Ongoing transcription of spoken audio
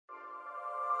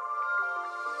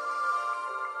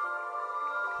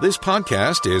This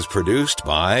podcast is produced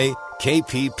by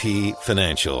KPP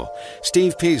Financial.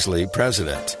 Steve Peasley,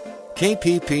 President.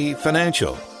 KPP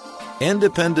Financial.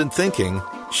 Independent thinking,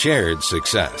 shared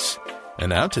success. And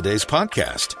now today's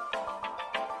podcast.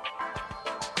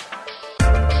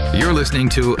 You're listening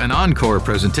to an encore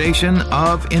presentation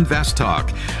of Invest Talk.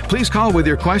 Please call with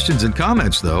your questions and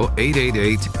comments, though,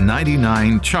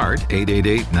 888-99-CHART,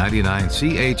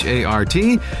 888-99-CHART,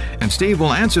 and Steve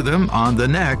will answer them on the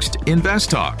next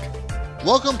Invest Talk.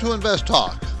 Welcome to Invest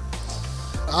Talk.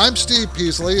 I'm Steve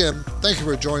Peasley, and thank you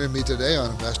for joining me today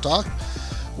on Invest Talk.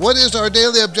 What is our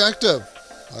daily objective?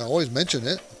 I always mention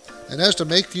it, and that's to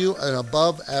make you an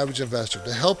above-average investor.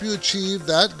 To help you achieve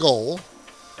that goal,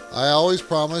 I always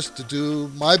promise to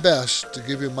do my best to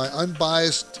give you my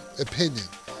unbiased opinion,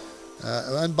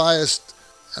 unbiased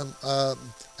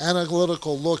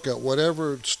analytical look at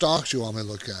whatever stocks you want me to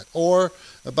look at, or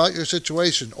about your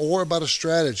situation, or about a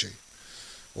strategy,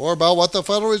 or about what the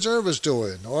Federal Reserve is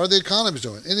doing, or the economy is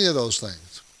doing, any of those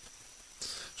things.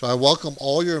 So I welcome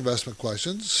all your investment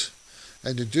questions.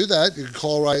 And to do that, you can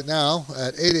call right now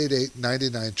at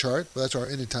 888-99-CHART. That's our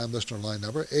anytime listener line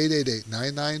number,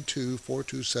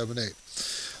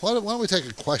 888-992-4278. Why don't we take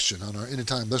a question on our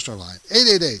anytime listener line,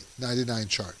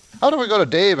 888-99-CHART. How do we go to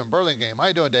Dave in Burlingame? How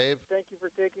you doing, Dave? Thank you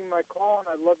for taking my call, and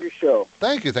I love your show.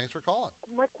 Thank you. Thanks for calling.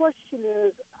 My question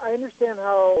is, I understand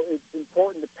how it's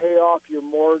important to pay off your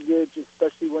mortgage,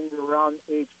 especially when you're around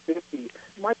age 50.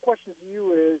 My question to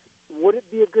you is, would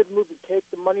it be a good move to take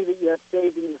the money that you have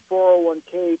saved in your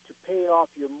 401k to pay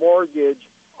off your mortgage?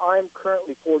 I'm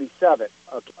currently 47.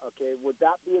 Okay, would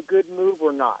that be a good move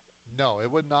or not? No,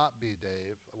 it would not be,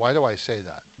 Dave. Why do I say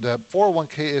that? The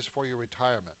 401k is for your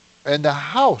retirement, and the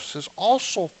house is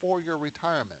also for your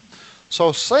retirement.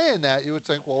 So saying that, you would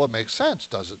think, well, it makes sense,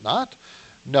 does it not?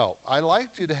 No, I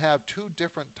like you to have two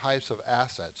different types of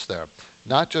assets there,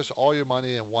 not just all your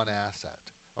money in one asset.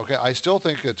 Okay, I still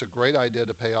think it's a great idea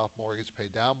to pay off mortgage, pay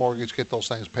down mortgage, get those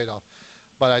things paid off.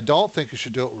 But I don't think you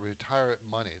should do it with retirement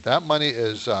money. That money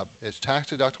is tax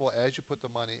deductible as you put the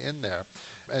money in there.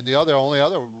 And the only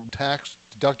other tax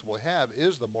deductible you have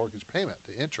is the mortgage payment,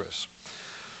 the interest.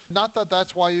 Not that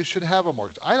that's why you should have a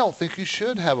mortgage. I don't think you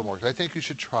should have a mortgage. I think you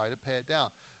should try to pay it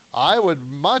down. I would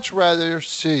much rather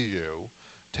see you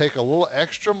take a little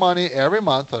extra money every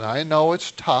month, and I know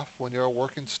it's tough when you're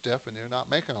working stiff and you're not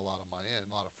making a lot of money and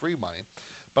a lot of free money,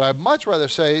 but I'd much rather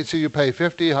see you pay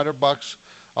 $50, $100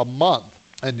 a month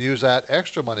and use that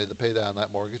extra money to pay down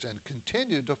that mortgage and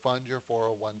continue to fund your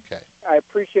 401k. I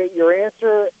appreciate your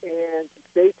answer, and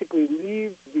basically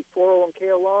leave the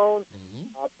 401k alone,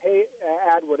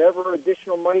 add whatever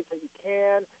additional money that you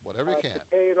can, whatever you can, to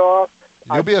pay it off.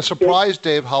 You'll be surprised,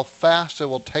 Dave, how fast it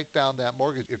will take down that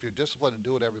mortgage if you're disciplined and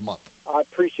do it every month. I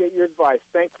appreciate your advice.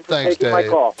 Thank you for taking Dave. my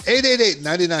call.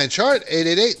 888-99-CHART,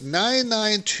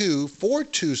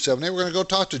 888-992-4278. We're going to go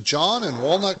talk to John in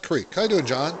Walnut Creek. How you doing,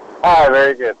 John? Hi,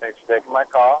 very good. Thanks for taking my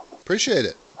call. Appreciate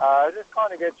it. Just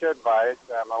calling to get your advice.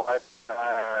 My wife and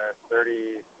I are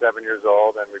 37 years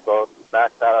old, and we both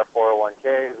maxed out our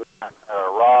 401ks. We maxed out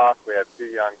our Roth. We have two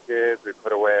young kids. We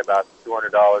put away about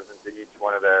 $200 into each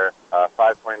one of their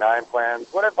 529 plans.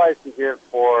 What advice do you give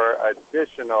for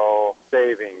additional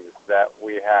savings that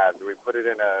we have? Do we put it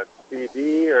in a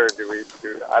CD, or do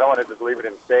I don't want to just leave it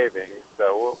in savings.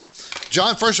 So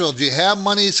John, first of all, do you have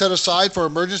money set aside for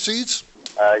emergencies?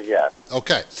 Yes.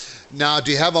 Okay. Now,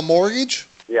 do you have a mortgage?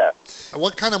 Yes.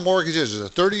 What kind of mortgage is it? A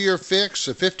 30-year fix?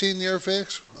 A 15-year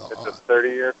fix? It's a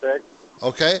 30-year fix.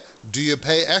 Okay. Do you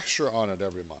pay extra on it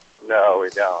every month? No, we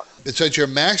don't. It says you're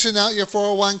maxing out your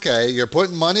 401k, you're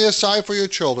putting money aside for your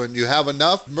children, you have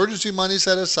enough emergency money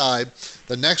set aside.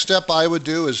 The next step I would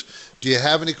do is, do you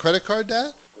have any credit card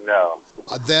debt? No.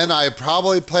 Then I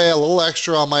probably pay a little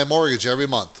extra on my mortgage every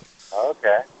month.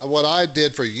 Okay. What I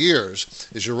did for years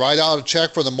is you write out a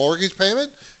check for the mortgage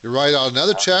payment, you write out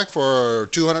another check for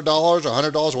 $200 or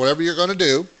 $100, whatever you're going to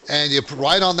do, and you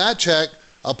write on that check,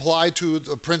 apply to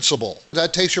the principal.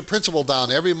 That takes your principal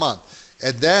down every month.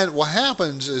 And then what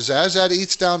happens is as that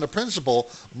eats down the principal,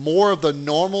 more of the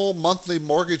normal monthly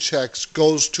mortgage checks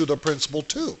goes to the principal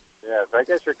too. Yes, I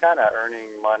guess you're kind of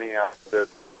earning money on the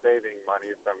saving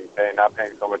money from not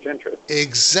paying so much interest.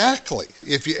 Exactly.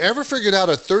 If you ever figured out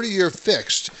a 30-year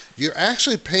fixed, you're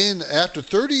actually paying, after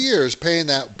 30 years, paying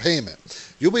that payment.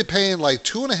 You'll be paying like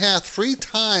 2.5, 3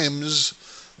 times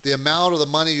the amount of the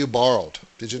money you borrowed.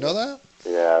 Did you know that?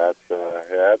 Yeah, that's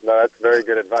very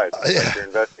good advice. It's like you're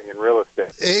investing in real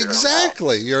estate.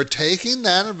 Exactly. You're taking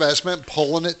that investment,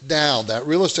 pulling it down. That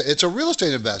real estate, it's a real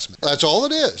estate investment. That's all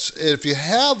it is. If you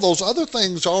have those other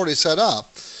things already set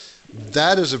up,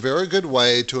 that is a very good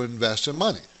way to invest in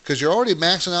money. because you're already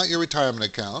maxing out your retirement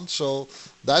account, so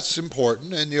that's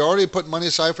important. And you're already putting money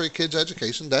aside for your kids'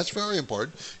 education. That's very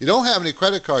important. You don't have any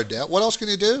credit card debt. What else can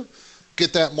you do?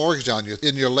 Get that mortgage on you.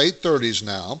 In your late 30s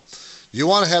now, you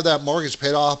want to have that mortgage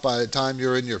paid off by the time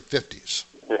you're in your 50s.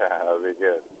 Yeah, that would be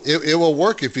good. It will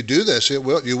work if you do this. You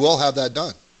will have that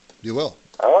done. You will.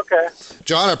 Okay.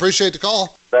 John, I appreciate the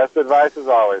call. Best advice as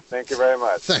always. Thank you very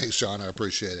much. Thanks, John. I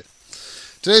appreciate it.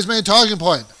 Today's main talking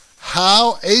point: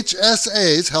 how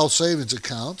HSAs, health savings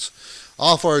accounts,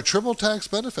 offer a triple tax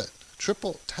benefit.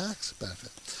 Triple tax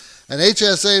benefit. An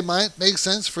HSA might make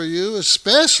sense for you,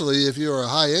 especially if you're a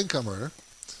high income earner.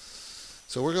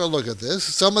 So we're going to look at this.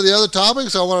 Some of the other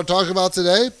topics I want to talk about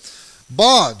today: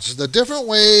 bonds, the different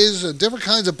ways and different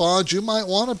kinds of bonds you might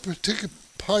want to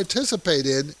participate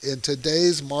in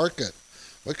today's market.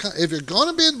 If you're going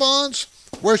to be in bonds,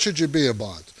 where should you be in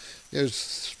bonds?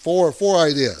 There's four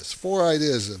ideas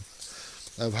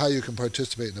of how you can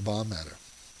participate in the bond ladder.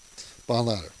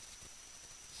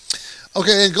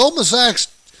 Okay, in Goldman Sachs,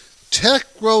 tech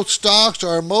growth stocks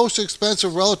are most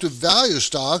expensive relative value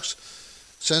stocks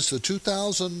since the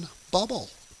 2000 bubble.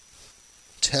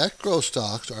 Tech growth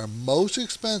stocks are most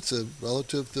expensive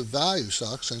relative to value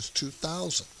stocks since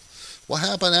 2000. What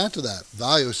happened after that?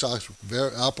 Value stocks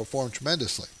outperformed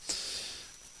tremendously.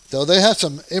 So they have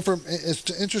some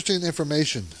interesting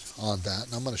information on that,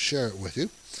 and I'm going to share it with you.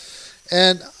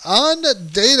 And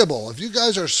undateable, if you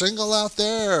guys are single out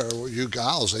there, or you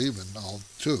gals even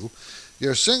too,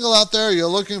 you're single out there, you're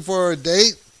looking for a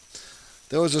date,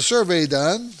 there was a survey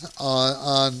done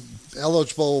on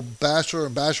eligible bachelor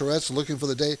and bachelorettes looking for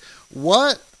the date.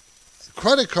 What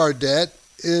credit card debt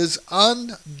is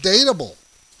undateable?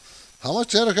 How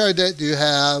much credit card debt do you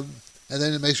have? And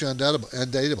then it makes you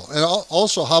undateable. And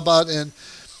also, how about in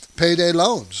payday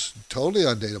loans? Totally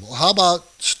undateable. How about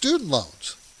student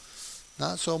loans?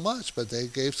 Not so much, but they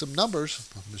gave some numbers.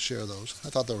 I'm going to share those. I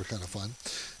thought they were kind of fun.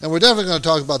 And we're definitely going to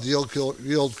talk about the yield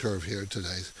curve here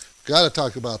today. Got to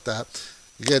talk about that.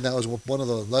 Again, that was one of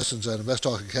the lessons at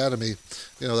InvestTalk Academy.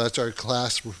 That's our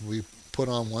class we put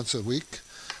on once a week.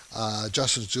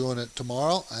 Justin's doing it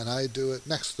tomorrow, and I do it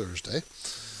next Thursday.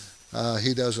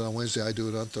 He does it on Wednesday. I do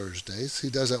it on Thursdays. He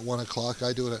does it at 1 o'clock.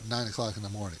 I do it at 9 o'clock in the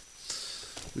morning.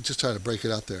 We just try to break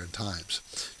it out there in times.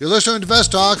 You're listening to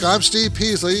Invest Talk. I'm Steve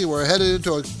Peasley. We're headed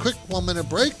into a quick 1-minute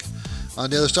break. On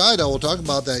the other side, I will talk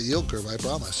about that yield curve, I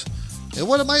promise, and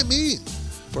what it might mean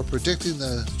for predicting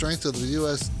the strength of the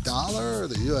U.S. dollar,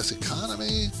 the U.S.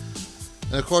 economy.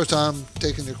 And, of course, I'm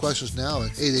taking your questions now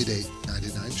at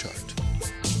 888-99-CHART.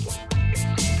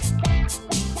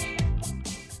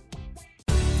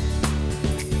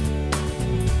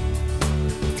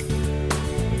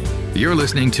 You're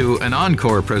listening to an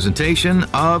encore presentation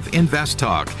of Invest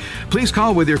Talk. Please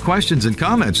call with your questions and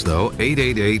comments, though,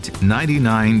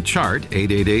 888-99-CHART,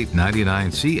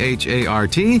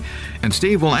 888-99-CHART, and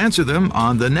Steve will answer them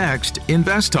on the next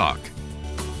Invest Talk.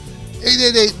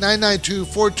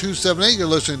 888-992-4278. You're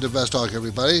listening to Invest Talk,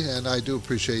 everybody, and I do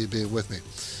appreciate you being with me.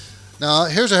 Now,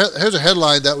 here's a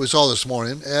headline that we saw this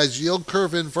morning. As yield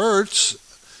curve inverts,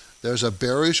 there's a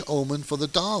bearish omen for the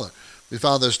dollar. We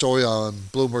found this story on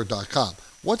Bloomberg.com.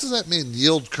 What does that mean,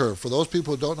 yield curve? For those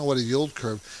people who don't know what a yield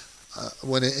curve,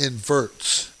 when it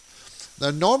inverts.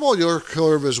 The normal yield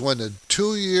curve is when the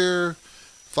 2-year,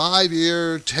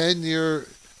 5-year, 10-year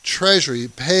Treasury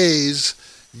pays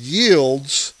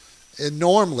yields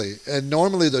normally. And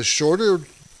normally the shorter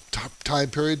time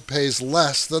period pays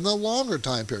less than the longer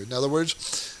time period. In other words,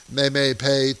 they may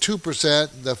pay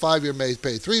 2%, the 5-year may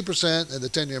pay 3%, and the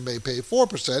 10-year may pay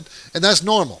 4%, and that's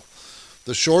normal.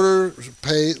 The shorter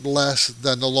pay less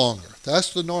than the longer.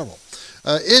 That's the normal.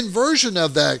 Inversion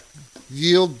of that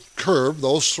yield curve,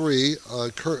 those three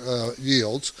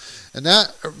yields, and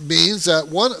that means that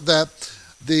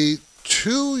the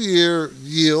 2-year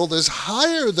yield is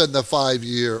higher than the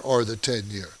 5-year or the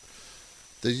 10-year.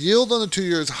 The yield on the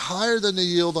 2-year is higher than the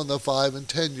yield on the 5 and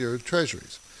 10-year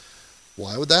treasuries.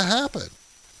 Why would that happen?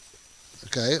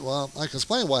 Okay, well, I can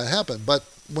explain why it happened, but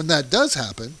when that does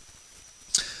happen,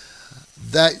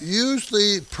 that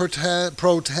usually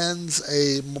portends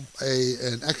an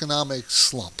economic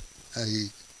slump, a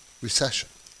recession.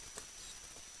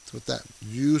 That's what that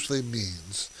usually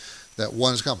means, that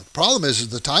one is coming. The problem is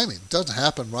the timing. It doesn't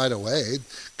happen right away. It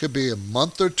could be a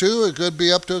month or two. It could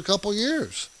be up to a couple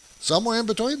years, somewhere in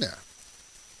between there.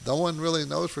 No one really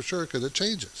knows for sure because it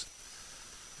changes.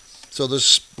 So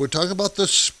we're talking about the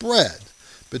spread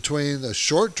between the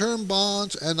short-term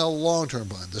bonds and the long-term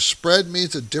bond. The spread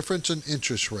means the difference in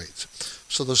interest rates.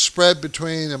 So the spread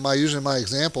between, using my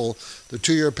example, the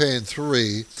 2-year paying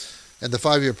 3 and the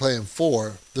 5-year paying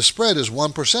 4, the spread is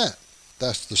 1%.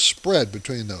 That's the spread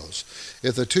between those.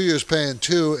 If the 2 years paying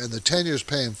 2 and the 10 years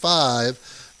paying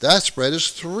 5, that spread is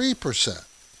 3%,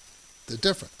 the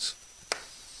difference.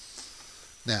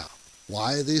 Now,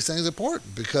 why are these things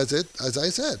important? Because it, as I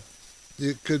said,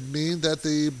 it could mean that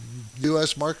the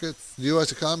U.S. market, the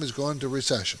U.S. economy is going into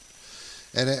recession.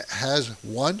 And it has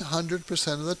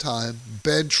 100% of the time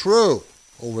been true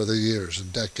over the years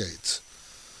and decades.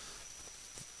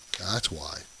 That's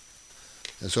why.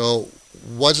 And so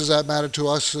what does that matter to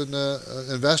us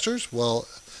investors? Well,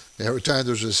 every time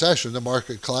there's a recession, the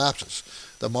market collapses.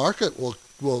 The market will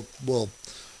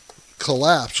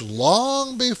collapse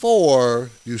long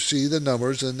before you see the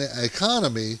numbers in the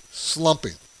economy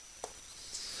slumping.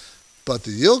 But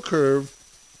the yield curve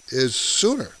is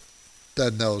sooner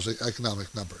than those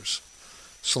economic numbers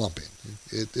slumping.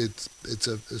 It's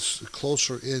a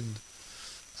closer in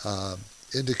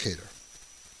indicator.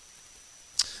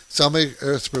 Some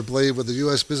experts believe with the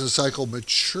U.S. business cycle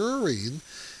maturing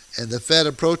and the Fed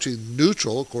approaching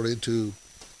neutral, according to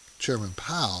Chairman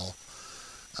Powell,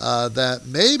 that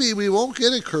maybe we won't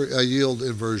get a yield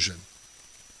inversion.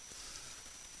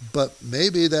 But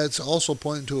maybe that's also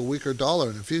pointing to a weaker dollar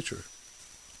in the future.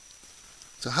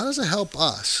 So how does it help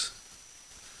us?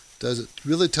 Does it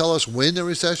really tell us when the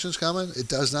recession is coming? It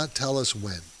does not tell us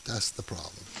when. That's the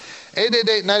problem.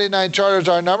 888-99-CHART is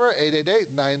our number,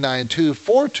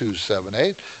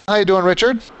 888-992-4278. How you doing,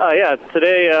 Richard? Yeah,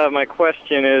 today my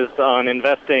question is on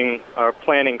investing or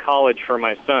planning college for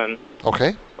my son.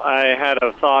 Okay. I had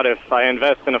a thought, if I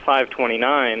invest in a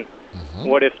 529,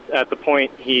 what if at the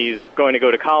point he's going to go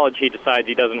to college, he decides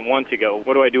he doesn't want to go?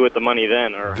 What do I do with the money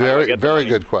then? Or very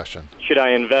good question. Should I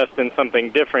invest in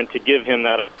something different to give him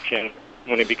that option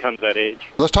when he becomes that age?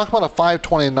 Let's talk about a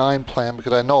 529 plan,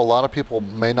 because I know a lot of people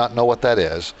may not know what that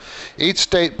is. Each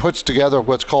state puts together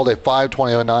what's called a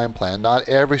 529 plan. Not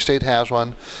every state has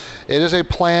one. It is a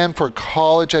plan for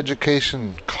college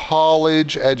education.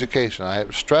 College education. I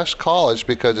stress college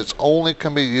because it's only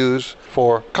can be used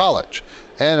for college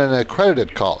and an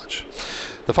accredited college.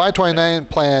 The 529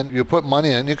 plan, you put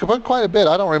money in. You can put quite a bit.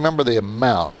 I don't remember the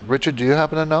amount. Richard, do you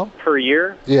happen to know? Per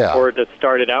year? Yeah. Or to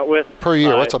start it out with? Per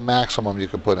year. What's a maximum you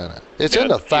could put in it? It's in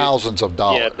the thousands of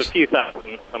dollars. Yeah, it's a few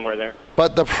thousand, somewhere there.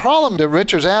 But the problem that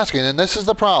Richard's asking, and this is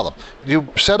the problem, you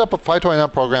set up a 529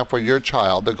 program for your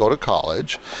child to go to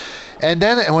college, and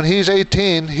then when he's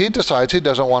 18, he decides he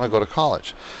doesn't want to go to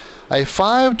college. A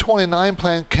 529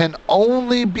 plan can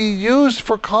only be used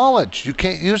for college. You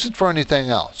can't use it for anything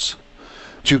else.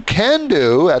 What you can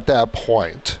do at that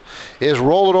point is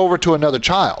roll it over to another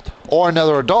child or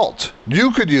another adult.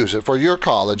 You could use it for your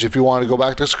college if you want to go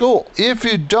back to school. If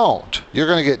you don't, you're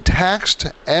going to get taxed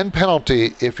and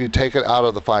penalty if you take it out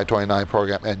of the 529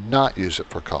 program and not use it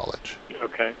for college.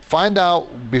 Okay. Find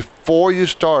out before you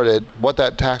started what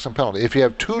that tax and penalty. If you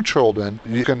have 2 children,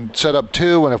 you can set up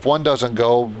 2, and if one doesn't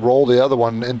go, roll the other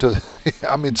one into,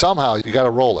 somehow you got to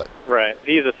roll it. Right.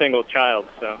 He's a single child,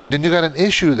 so. Then you got an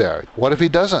issue there. What if he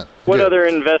doesn't? What other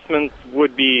investments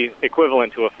would be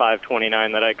equivalent to a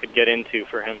 529 that I could get into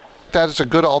for him? That is a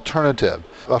good alternative.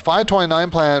 A 529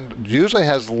 plan usually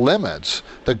has limits.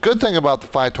 The good thing about the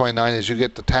 529 is you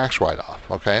get the tax write-off,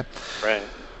 okay? Right.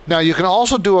 Now, you can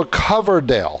also do a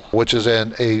Coverdell, which is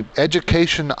an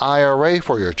education IRA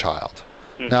for your child.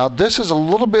 Now, this is a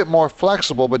little bit more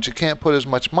flexible, but you can't put as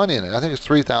much money in it. I think it's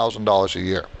 $3,000 a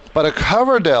year. But a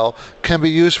Coverdell can be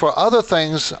used for other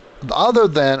things other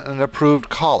than an approved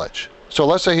college. So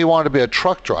let's say he wanted to be a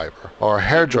truck driver or a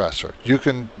hairdresser. You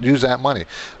can use that money.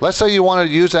 Let's say you wanted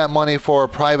to use that money for a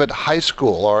private high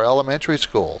school or elementary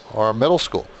school or middle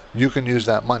school. You can use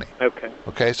that money.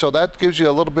 Okay, so that gives you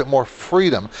a little bit more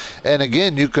freedom. And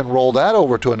again, you can roll that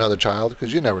over to another child,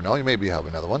 because you never know, you maybe have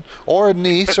another one, or a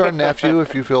niece or a nephew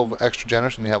if you feel extra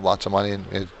generous and you have lots of money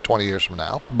in 20 years from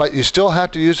now. But you still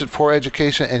have to use it for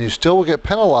education, and you still will get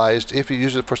penalized if you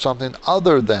use it for something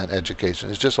other than education.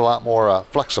 It's just a lot more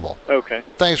flexible. Okay.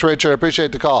 Thanks, Richard. I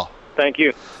appreciate the call. Thank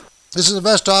you. This is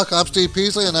Invest Talk. I'm Steve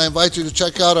Peasley, and I invite you to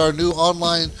check out our new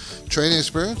online training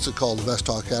experience. It's called Invest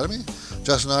Talk Academy.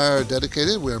 Justin and I are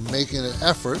dedicated. We're making an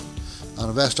effort on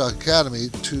Invest Talk Academy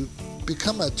to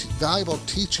become a valuable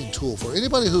teaching tool for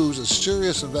anybody who's a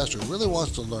serious investor, really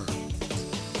wants to learn.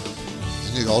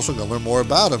 And you can also learn more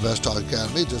about Invest Talk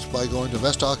Academy just by going to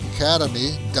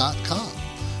investtalkacademy.com.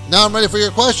 Now I'm ready for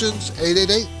your questions.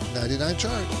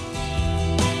 888-99-CHART.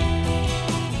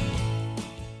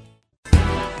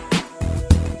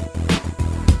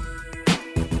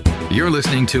 You're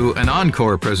listening to an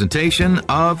encore presentation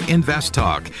of Invest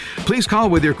Talk. Please call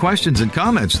with your questions and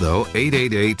comments, though,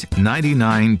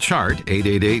 888-99-CHART,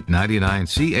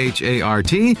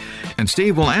 888-99-CHART, and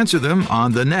Steve will answer them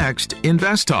on the next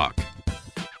Invest Talk.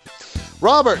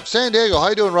 Robert, San Diego. How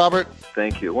you doing, Robert?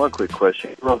 Thank you. One quick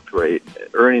question. Growth rate,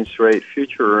 earnings rate,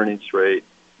 future earnings rate,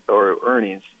 or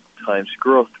earnings times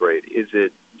growth rate. Is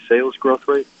it sales growth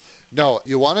rate? No,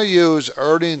 you want to use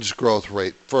earnings growth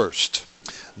rate first.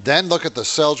 Then look at the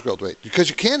sales growth rate, because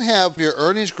you can't have your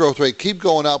earnings growth rate keep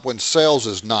going up when sales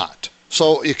is not.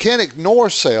 So you can't ignore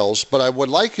sales, but I would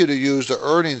like you to use the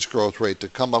earnings growth rate to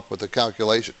come up with the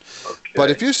calculation. Okay. But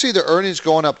if you see the earnings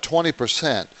going up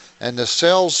 20% and the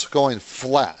sales going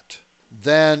flat,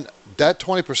 then that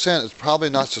 20% is probably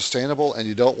not sustainable and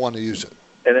you don't want to use it.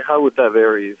 And how would that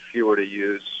vary if you were to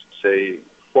use, say,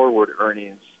 forward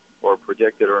earnings or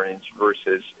projected earnings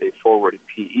versus a forward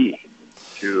PE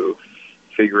to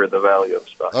figure the value of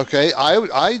stock? Okay,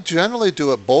 I generally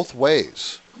do it both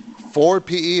ways. Forward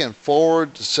PE and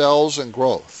forward sales and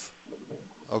growth.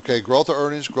 Okay, growth of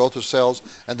earnings, growth of sales.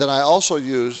 And then I also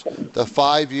use the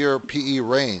 5-year PE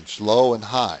range, low and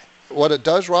high. What it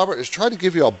does, Robert, is try to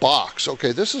give you a box.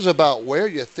 Okay, this is about where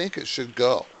you think it should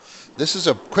go. This is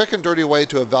a quick and dirty way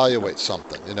to evaluate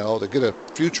something, to get a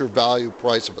future value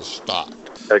price of a stock.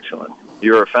 Excellent.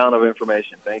 You're a fountain of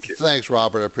information. Thank you. Thanks,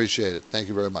 Robert. I appreciate it. Thank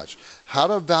you very much. How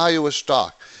to value a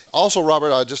stock. Also,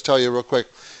 Robert, I'll just tell you real quick.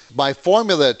 My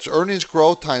formula, it's earnings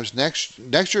growth times next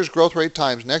year's growth rate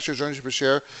times next year's earnings per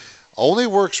share, only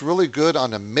works really good on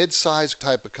the mid-size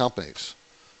type of companies.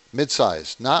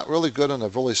 Mid-size. Not really good on the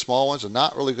really small ones and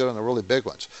not really good on the really big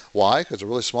ones. Why? Because the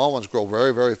really small ones grow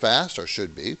very, very fast, or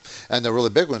should be, and the really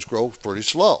big ones grow pretty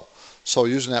slow. So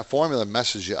using that formula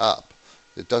messes you up.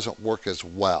 It doesn't work as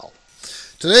well.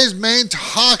 Today's main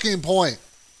talking point: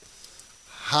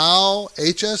 how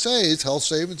HSAs, health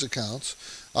savings accounts,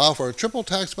 offer a triple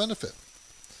tax benefit.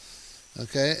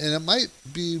 Okay, and it might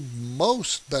be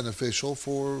most beneficial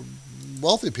for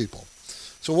wealthy people.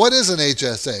 So what is an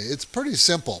HSA? It's pretty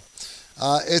simple.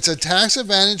 It's a tax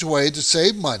advantage way to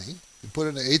save money. You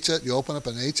open up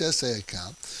an HSA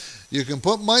account. You can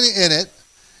put money in it.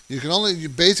 You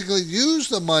basically use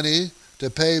the money to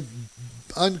pay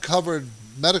uncovered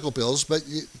medical bills, but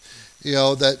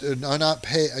that are not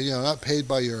paid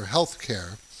by your health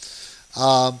care.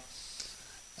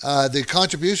 The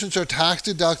contributions are tax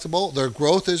deductible. Their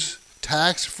growth is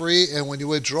tax free, and when you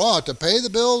withdraw to pay the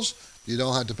bills, you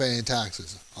don't have to pay any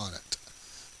taxes on it,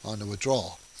 on the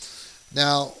withdrawal.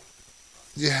 Now,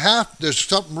 there's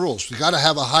some rules. You got to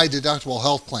have a high deductible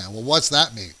health plan. Well, what's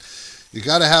that mean? You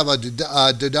got to have a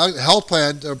health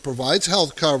plan that provides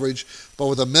health coverage, but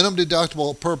with a minimum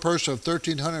deductible per person of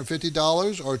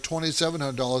 $1,350 or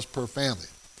 $2,700 per family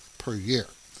per year.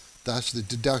 That's the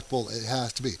deductible it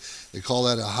has to be. They call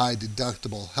that a high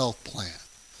deductible health plan.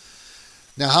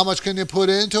 Now, how much can you put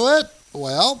into it?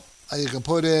 Well, you can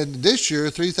put in this year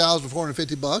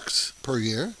 $3,450 per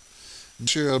year.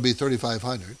 This year it'll be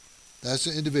 $3,500. That's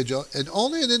an individual, and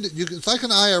only it's like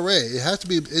an IRA. It has to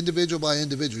be individual by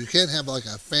individual. You can't have like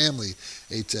a family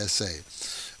HSA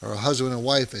or a husband and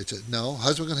wife HSA. No,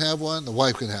 husband can have one, the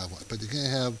wife can have one, but you can't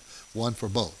have one for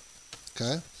both.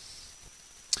 Okay.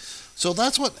 So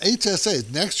that's what HSA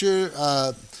is. Next year,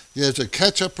 there's a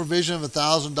catch-up provision of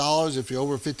 $1,000 if you're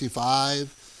over 55.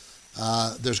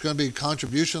 There's going to be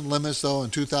contribution limits, though.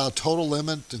 In 2000, total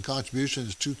limit and contribution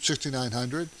is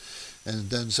 $6,900,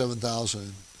 and then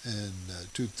 $7,000 in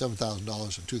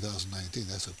 2019.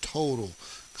 That's a total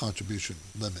contribution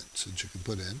limit that you can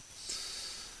put in.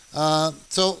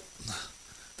 So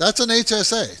that's an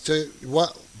HSA. So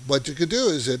what you could do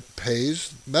is it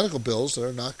pays medical bills that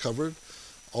are not covered,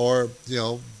 or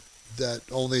that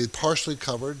only partially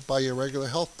covered by your regular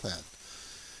health plan.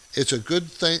 It's a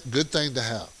good thing to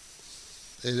have.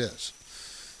 It is.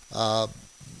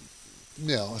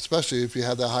 Especially if you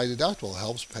have that high deductible, it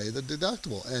helps pay the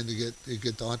deductible, and you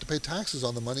don't have to pay taxes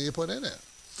on the money you put in it.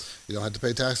 You don't have to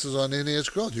pay taxes on any of its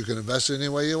growth. You can invest it any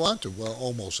way you want to. Well,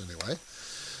 almost anyway.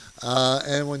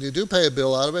 And when you do pay a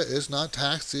bill out of it, it's not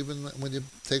taxed even when you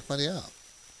take money out.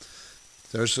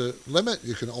 There's a limit.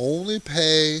 You can only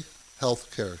pay health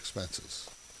care expenses,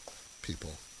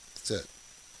 people. That's it.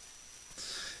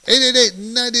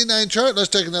 888-99-CHART. Let's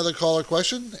take another caller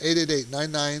question.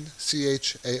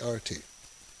 888-99-CHART.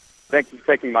 Thank you for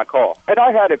taking my call. And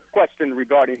I had a question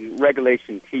regarding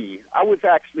Regulation T. I was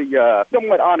actually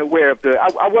somewhat unaware of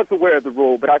I was aware of the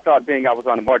rule, but I thought being I was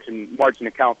on a margin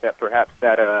account that perhaps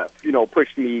that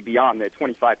pushed me beyond the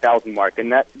 25,000 mark,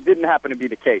 and that didn't happen to be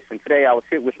the case. And today I was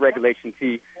hit with Regulation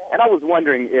T, and I was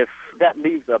wondering if that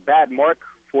leaves a bad mark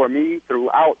for me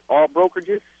throughout all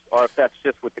brokerages, or if that's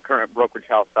just with the current brokerage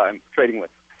house I'm trading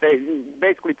with. They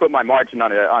basically put my margin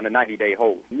on a 90-day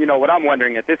hold. What I'm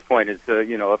wondering at this point is,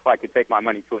 if I could take my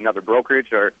money to another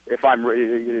brokerage, or if I'm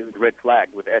red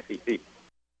flagged with the SEC.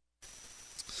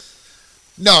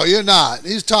 No, you're not.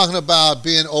 He's talking about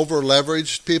being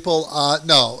over-leveraged, people.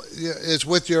 No, it's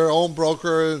with your own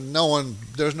broker.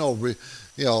 There's no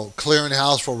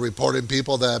clearinghouse for reporting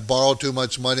people that borrow too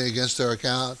much money against their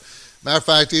account. Matter of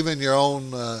fact, even your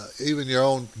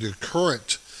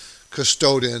current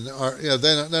custodian,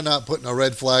 they're not putting a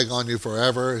red flag on you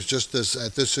forever. It's just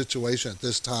at this situation, at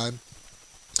this time,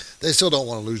 they still don't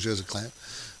want to lose you as a client.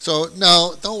 So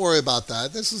no, don't worry about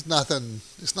that. This is nothing.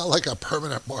 It's not like a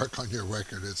permanent mark on your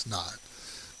record. It's not.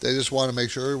 They just want to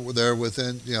make sure they're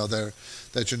within,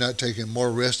 that you're not taking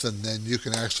more risk than you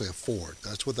can actually afford.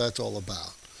 That's what that's all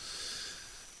about.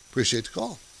 Appreciate the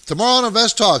call. Tomorrow on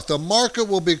Invest Talk, the market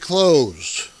will be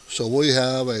closed. So we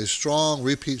have a strong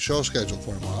repeat show scheduled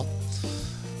for tomorrow.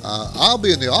 I'll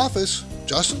be in the office.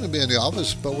 Justin will be in the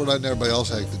office, but we're letting everybody else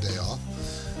take the day off.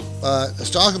 The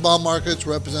stock and bond markets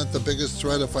represent the biggest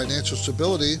threat of financial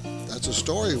stability. That's a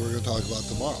story we're going to talk about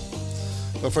tomorrow.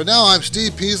 But for now, I'm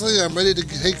Steve Peasley. I'm ready to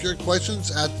take your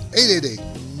questions at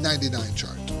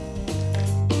 888-99-CHART.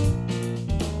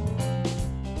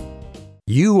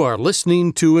 You are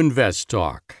listening to Invest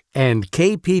Talk, and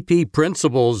KPP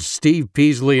principals Steve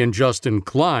Peasley and Justin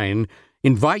Klein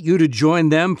invite you to join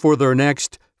them for their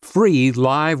next free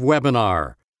live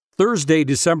webinar, Thursday,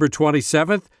 December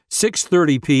 27th,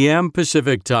 6:30 p.m.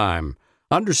 Pacific Time.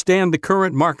 Understand the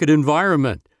current market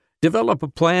environment. Develop a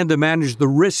plan to manage the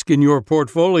risk in your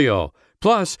portfolio.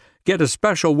 Plus, get a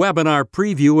special webinar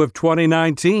preview of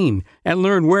 2019 and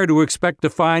learn where to expect to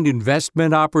find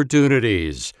investment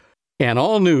opportunities. An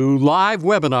all-new live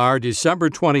webinar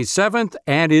December 27th,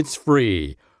 and it's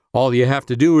free. All you have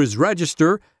to do is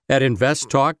register at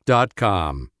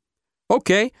investtalk.com.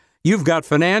 Okay, you've got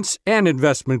finance and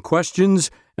investment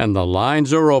questions, and the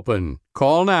lines are open.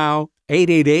 Call now,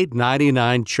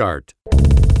 888-99-CHART.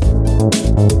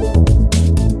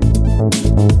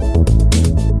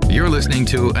 You're listening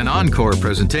to an encore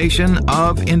presentation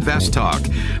of Invest Talk.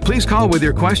 Please call with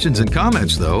your questions and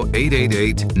comments, though,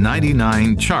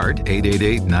 888-99-CHART,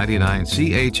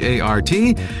 888-99-CHART,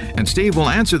 and Steve will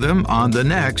answer them on the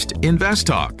next Invest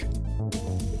Talk.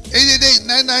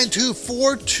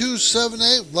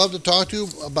 888-992-4278. Love to talk to you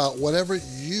about whatever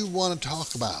you want to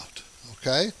talk about,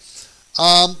 okay?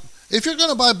 If you're going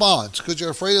to buy bonds because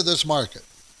you're afraid of this market,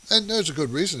 and there's a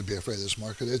good reason to be afraid of this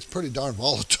market. It's pretty darn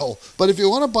volatile. But if you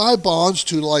want to buy bonds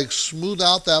to smooth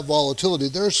out that volatility,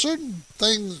 there are certain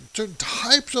things, certain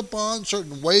types of bonds,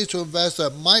 certain ways to invest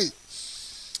that might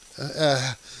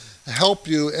help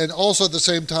you, and also at the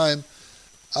same time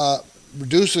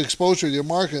reduce the exposure to your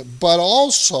market, but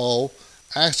also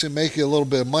actually make you a little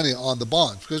bit of money on the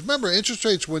bonds. Because remember, when interest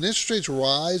rates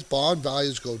rise, bond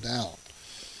values go down.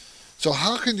 So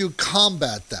how can you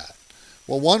combat that?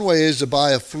 Well, one way is to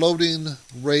buy a floating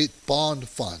rate bond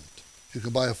fund. You can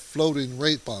buy a floating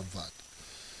rate bond fund.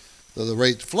 So the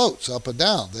rate floats up and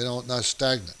down. They don't not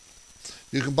stagnant.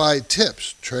 You can buy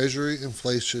TIPS, Treasury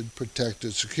Inflation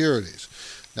Protected Securities.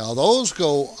 Now those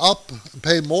go up and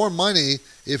pay more money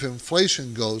if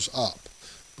inflation goes up.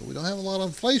 But we don't have a lot of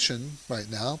inflation right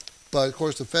now. But of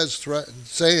course the Fed's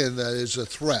saying that it's a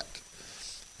threat.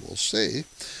 We'll see.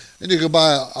 And you can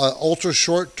buy an ultra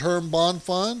short-term bond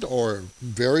fund or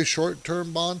very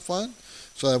short-term bond fund.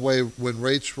 So that way when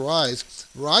rates rise,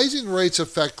 rising rates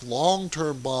affect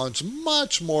long-term bonds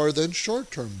much more than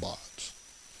short-term bonds.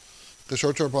 The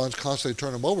short-term bonds constantly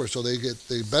turn them over, so they get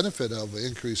the benefit of an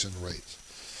increase in rates.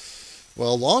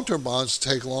 Well, long-term bonds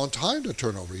take a long time to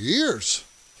turn over, years.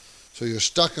 So you're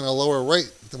stuck in a lower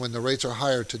rate than when the rates are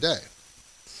higher today.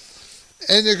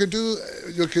 And you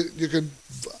can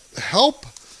help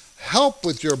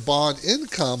with your bond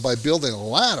income by building a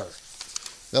ladder.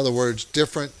 In other words,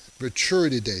 different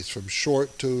maturity dates from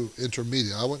short to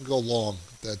intermediate. I wouldn't go long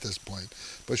at this point,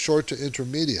 but short to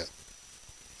intermediate.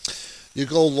 You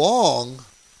go long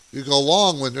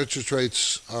when interest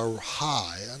rates are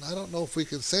high, and I don't know if we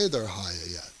can say they're high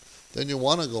yet. Then you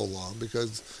want to go long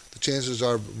because the chances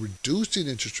are reducing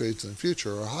interest rates in the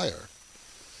future are higher.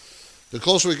 The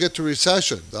closer we get to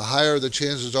recession, the higher the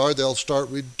chances are they'll start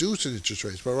reducing interest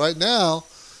rates. But right now,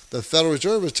 the Federal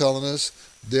Reserve is telling us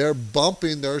they're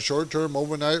bumping their short-term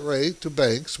overnight rate to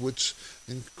banks, which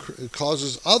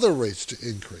causes other rates to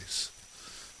increase.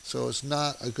 So it's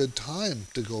not a good time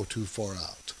to go too far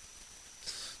out.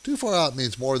 Too far out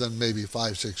means more than maybe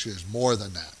 5-6 years, more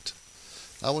than that.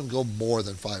 I wouldn't go more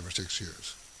than 5 or 6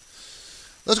 years.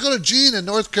 Let's go to Gene in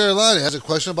North Carolina. He has a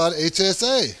question about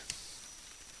HSA.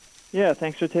 Yeah,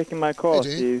 thanks for taking my call, Hey,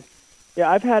 Gene. Steve. Yeah,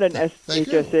 I've had an Thank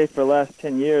you. HSA for the last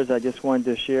 10 years. I just wanted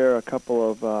to share a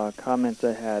couple of comments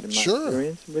I had in my Sure.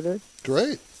 experience with it.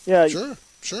 Great. Yeah, Sure.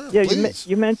 Yeah, Please.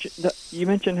 you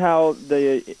mentioned how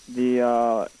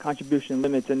the contribution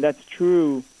limits, and that's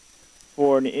true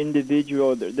for an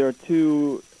individual. There are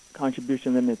two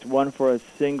contribution limits: one for a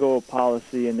single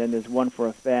policy, and then there's one for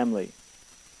a family.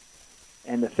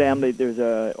 And the family,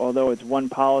 although it's one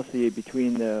policy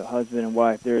between the husband and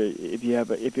wife,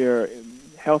 if your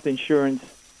health insurance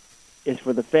is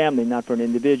for the family, not for an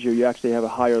individual, you actually have a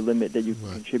higher limit that you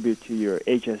can contribute to your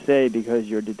HSA because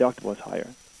your deductible is higher.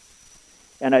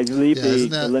 And I believe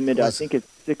the limit, I think it's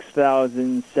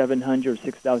 $6,700 or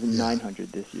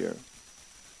 $6,900 this year.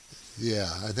 Yeah,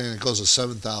 I think it goes to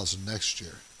 $7,000 next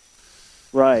year.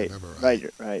 Right.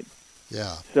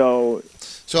 Yeah. So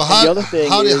how, the other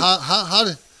thing how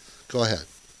did go ahead.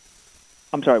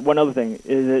 I'm sorry. One other thing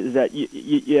is that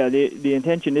the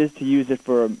intention is to use it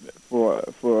for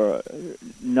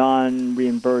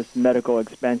non-reimbursed medical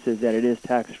expenses, and it is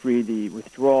tax-free, the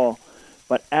withdrawal.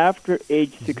 But after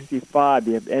age 65,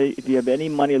 if you have any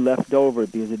money left over,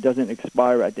 because it doesn't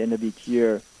expire at the end of each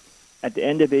year, at the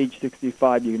end of age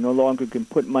 65, you no longer can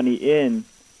put money in,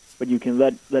 but you can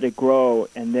let it grow,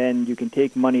 and then you can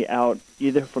take money out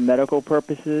either for medical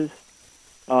purposes,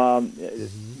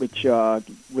 which are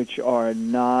which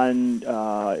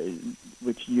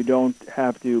you don't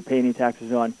have to pay any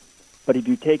taxes on. But if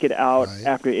you take it out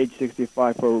after age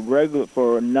 65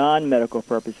 for non-medical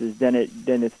purposes, then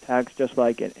it's taxed just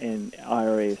like an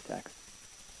IRA is taxed.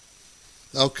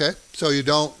 Okay, so you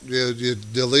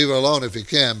leave it alone if you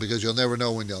can, because you'll never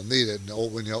know when you'll need it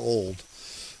when you're old,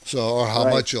 or how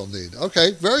much you'll need.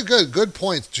 Okay, very good. Good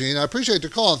points, Gene. I appreciate the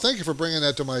call, and thank you for bringing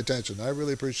that to my attention. I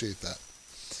really appreciate that.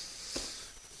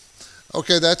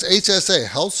 Okay, that's HSA,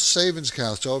 Health Savings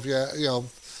Account. So if you're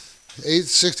age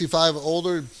 65 or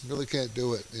older, really can't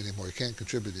do it anymore. You can't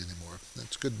contribute anymore.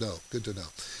 That's good to know. Good to know.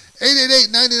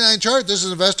 888-99-CHART. This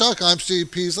is Invest Talk. I'm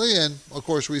Steve Peasley, and of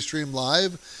course we stream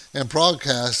live and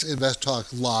broadcast Invest Talk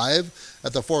live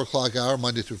at the 4 o'clock hour,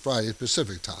 Monday through Friday,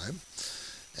 Pacific time.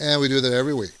 And we do that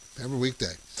every week, every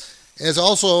weekday. And it's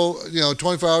also,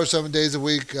 24 hours, 7 days a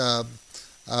week via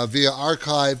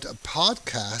archived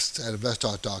podcast at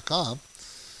investtalk.com.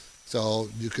 So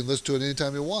you can listen to it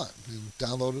anytime you want. You can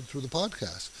download it through the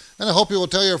podcast. And I hope you will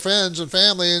tell your friends and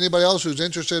family, anybody else who's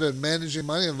interested in managing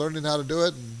money and learning how to do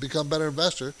it and become a better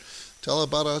investor. Tell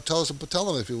them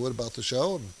if you would about the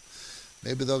show, and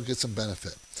maybe they'll get some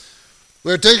benefit.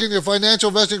 We're taking your financial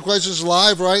investing questions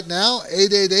live right now,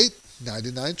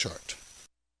 888-99-CHART.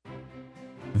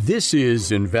 This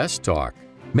is Invest Talk,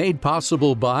 made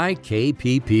possible by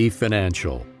KPP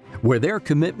Financial, where their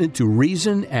commitment to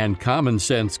reason and common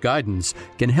sense guidance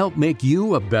can help make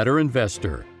you a better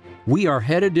investor. We are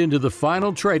headed into the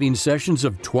final trading sessions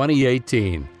of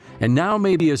 2018, and now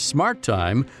may be a smart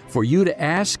time for you to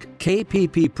ask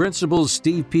KPP principals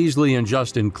Steve Peasley and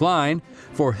Justin Klein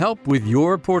for help with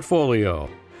your portfolio.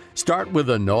 Start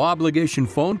with a no-obligation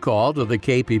phone call to the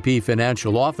KPP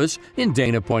Financial office in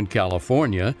Dana Point,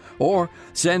 California, or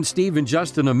send Steve and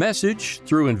Justin a message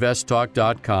through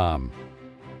investtalk.com.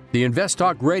 The Invest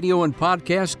Talk radio and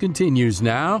podcast continues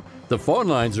now. The phone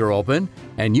lines are open,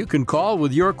 and you can call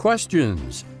with your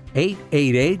questions.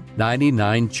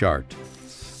 888-99-CHART.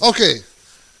 Okay,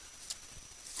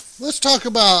 let's talk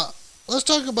about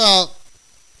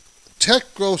tech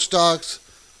growth stocks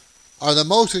are the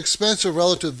most expensive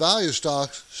relative value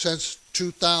stocks since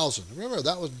 2000. Remember,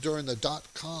 that was during the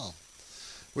 .com.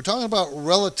 We're talking about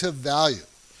relative value.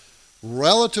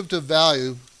 Relative to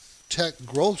value, tech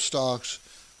growth stocks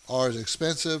are as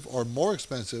expensive or more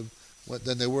expensive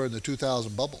than they were in the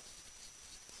 2000 bubble.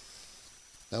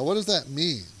 Now, what does that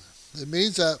mean? It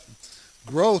means that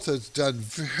growth has done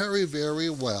very, very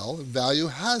well, and value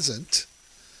hasn't.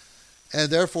 And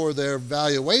therefore, their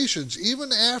valuations,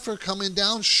 even after coming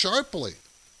down sharply,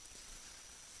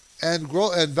 and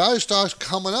value stocks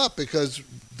coming up, because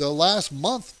the last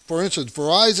month, for instance,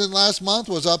 Verizon last month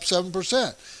was up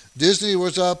 7%. Disney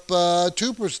was up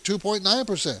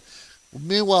 2.9%.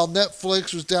 Meanwhile,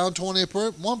 Netflix was down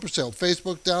 21%.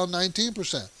 Facebook down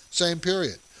 19%. Same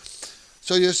period.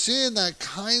 So you're seeing that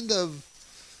kind of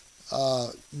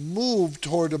move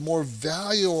toward a more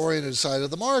value-oriented side of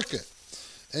the market.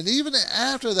 And even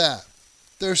after that,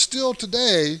 there's still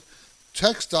today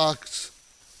tech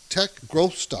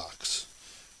growth stocks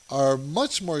are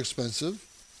much more expensive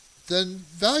than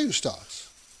value stocks.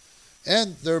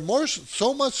 And they're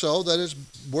so much so that it's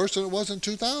worse than it was in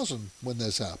 2000 when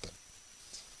this happened.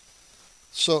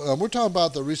 So we're talking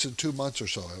about the recent 2 months or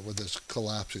so with this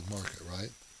collapsing market,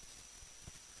 right?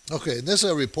 Okay, and this is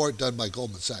a report done by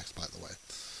Goldman Sachs, by the way.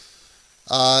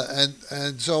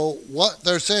 And so what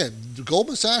they're saying,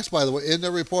 Goldman Sachs, by the way, in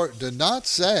their report did not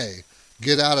say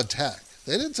get out of tech.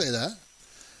 They didn't say that.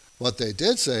 What they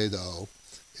did say, though,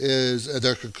 is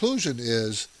their conclusion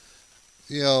is,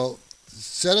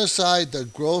 set aside the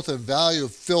growth and value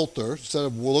filter instead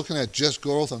of looking at just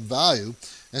growth and value.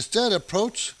 Instead,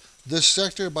 approach this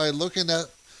sector by looking at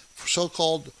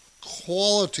so-called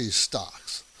quality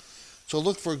stocks. So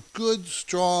look for good,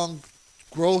 strong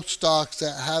growth stocks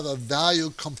that have a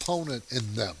value component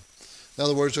in them. In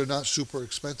other words, they're not super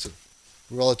expensive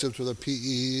relative to the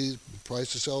PE,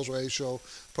 price to sales ratio,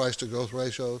 price to growth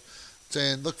ratio.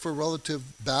 Saying look for relative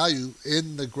value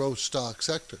in the growth stock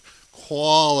sector.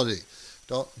 Quality.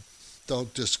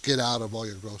 Don't just get out of all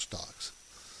your growth stocks.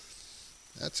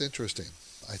 That's interesting.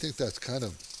 I think that's I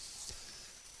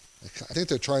think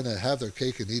they're trying to have their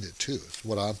cake and eat it too, is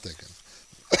what I'm thinking.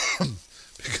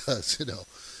 Because,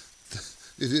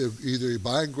 either you're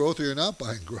buying growth or you're not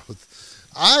buying growth.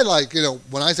 I like,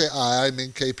 when I say I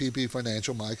mean KPP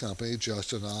Financial, my company,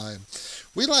 Justin and I.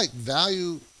 We like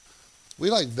value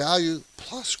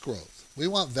plus growth. We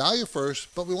want value first,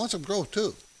 but we want some growth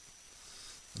too.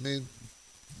 I mean,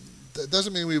 that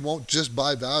doesn't mean we won't just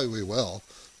buy value, we will,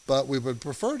 but we would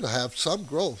prefer to have some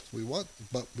growth.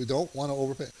 But we don't want to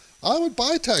overpay. I would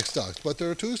buy tech stocks, but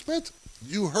they're too expensive.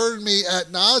 You heard me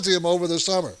ad nauseum over the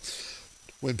summer.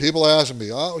 When people ask me,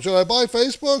 should I buy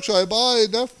Facebook? Should I buy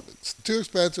Netflix? Too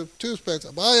expensive.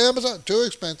 Buy Amazon? Too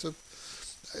expensive.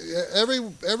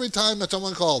 Every time that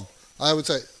someone called, I would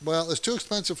say, well, it's too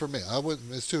expensive for me.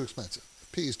 It's too expensive.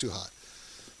 P is too high.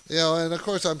 And of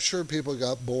course, I'm sure people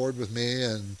got bored with me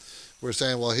and were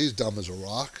saying, well, he's dumb as a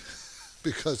rock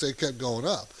because they kept going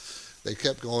up. They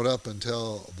kept going up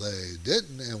until they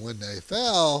didn't, and when they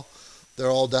fell,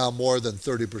 they're all down more than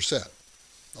 30%.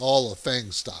 All of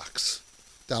FANG stocks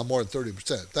down more than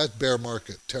 30%. That's bear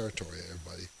market territory,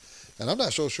 everybody. And I'm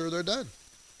not so sure they're done.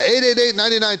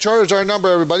 888-99-CHART is our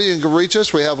number, everybody. You can reach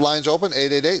us. We have lines open,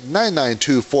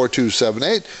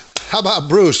 888-992-4278. How about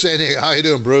Bruce? How you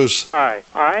doing, Bruce? Hi.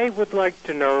 I would like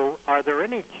to know, are there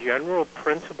any general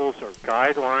principles or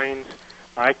guidelines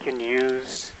I can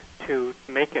use to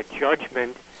make a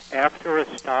judgment after a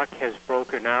stock has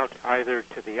broken out either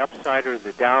to the upside or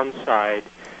the downside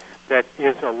that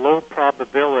is a low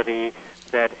probability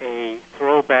that a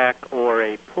throwback or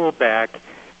a pullback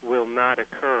will not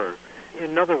occur?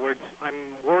 In other words,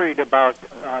 I'm worried about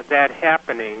that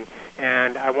happening,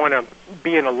 and I want to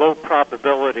be in a low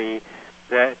probability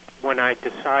that when I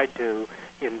decide to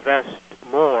invest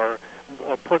more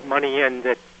or put money in,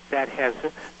 that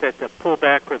the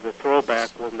pullback or the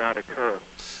throwback will not occur.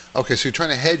 Okay, so you're trying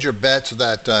to hedge your bets so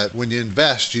that when you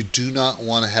invest, you do not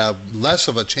want to have less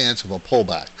of a chance of a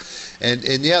pullback.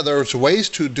 And yeah, there's ways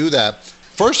to do that.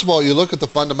 First of all, you look at the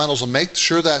fundamentals and make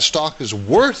sure that stock is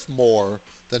worth more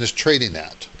than it's trading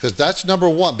at. Because that's number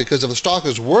one. Because if the stock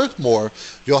is worth more,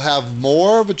 you'll have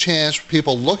more of a chance for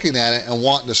people looking at it and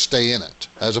wanting to stay in it,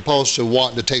 as opposed to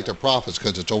wanting to take their profits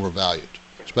because it's overvalued,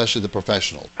 especially the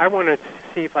professional. I want to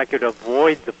see if I could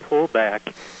avoid the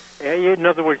pullback. In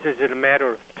other words, is it a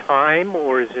matter of time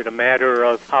or is it a matter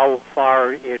of how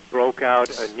far it broke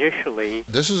out initially?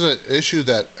 This is an issue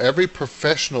that every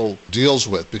professional deals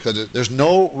with because there's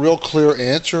no real clear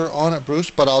answer on it, Bruce,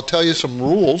 but I'll tell you some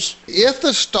rules. If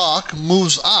the stock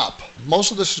moves up, most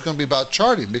of this is going to be about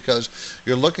charting because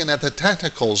you're looking at the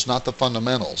technicals, not the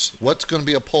fundamentals. What's going to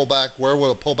be a pullback? Where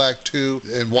will it pull back to?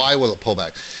 And why will it pull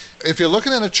back? If you're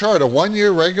looking at a chart, a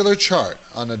one-year regular chart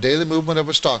on a daily movement of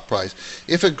a stock price,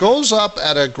 if it goes up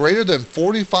at a greater than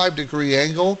 45-degree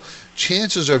angle,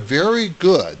 chances are very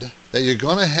good that you're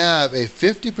going to have a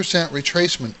 50%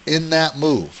 retracement in that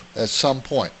move at some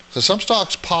point. So some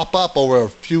stocks pop up over a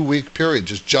few-week period,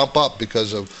 just jump up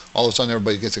because of all of a sudden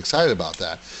everybody gets excited about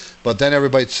that. But then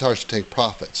everybody starts to take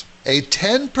profits. A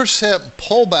 10%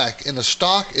 pullback in a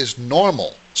stock is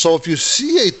normal. So if you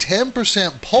see a 10%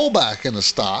 pullback in a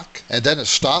stock and then it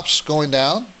stops going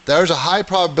down, there's a high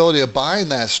probability of buying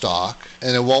that stock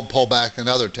and it won't pull back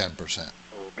another 10%.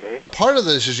 Okay. Part of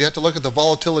this is you have to look at the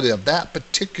volatility of that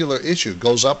particular issue. It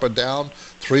goes up or down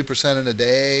 3% in a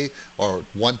day or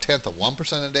 1/10 of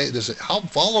 1% a day. How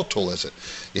volatile is it?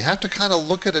 You have to kind of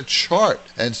look at a chart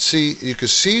and see. You can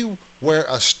see where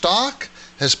a stock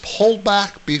has pulled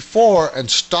back before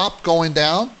and stopped going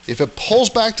down. If it pulls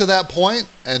back to that point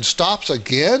and stops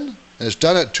again, and it's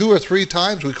done it 2 or 3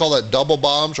 times, we call that double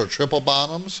bottoms or triple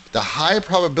bottoms, the high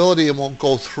probability it won't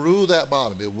go through that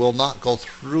bottom. It will not go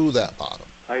through that bottom.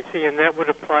 I see, and that would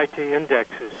apply to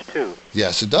indexes too.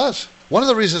 Yes, it does. One of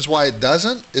the reasons why it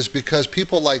doesn't is because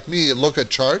people like me look at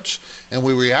charts and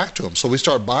we react to them. So we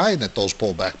start buying at those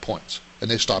pullback points,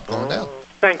 and they stop going down.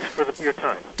 Thanks for your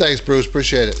time. Thanks, Bruce.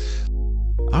 Appreciate it.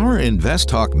 Our Invest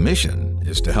Talk mission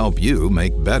is to help you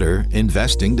make better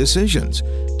investing decisions.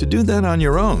 To do that on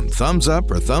your own, thumbs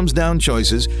up or thumbs down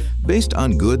choices based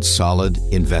on good, solid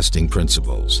investing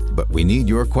principles. But we need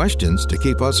your questions to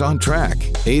keep us on track.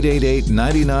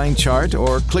 888-99-CHART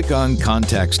or click on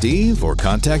Contact Steve or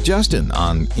Contact Justin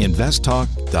on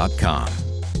investtalk.com.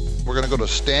 We're going to go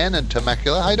to Stan in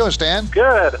Temecula. How you doing, Stan?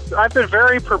 Good. I've been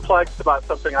very perplexed about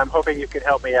something. I'm hoping you can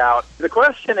help me out. The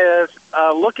question is,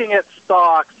 looking at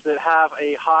stocks that have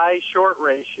a high short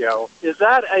ratio, is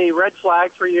that a red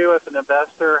flag for you as an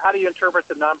investor? How do you interpret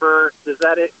the number? Does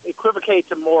that equivocate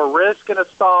to more risk in a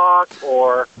stock,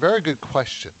 or? Very good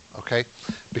question, okay?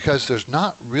 Because there's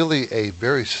not really a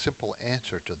very simple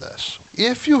answer to this.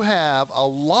 If you have a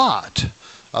lot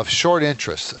of short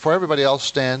interest. For everybody else,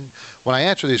 Stan, when I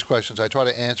answer these questions, I try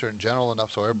to answer in general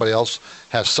enough so everybody else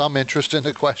has some interest in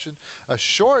the question. A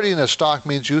shorting a stock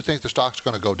means you think the stock's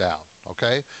going to go down,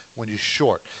 okay, when you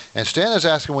short. And Stan is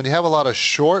asking, when you have a lot of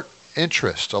short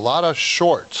interest, a lot of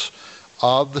shorts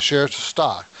of the shares of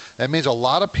stock, that means a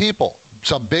lot of people,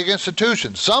 some big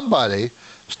institutions, somebody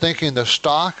is thinking the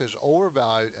stock is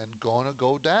overvalued and going to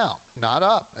go down, not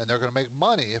up. And they're going to make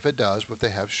money if it does, if they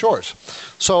have shorts.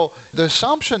 So the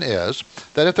assumption is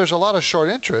that if there's a lot of short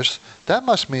interest, that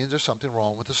must mean there's something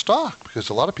wrong with the stock, because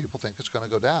a lot of people think it's going to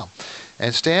go down.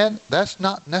 And Stan, that's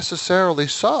not necessarily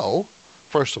so,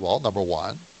 first of all, number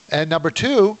one. And number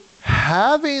two,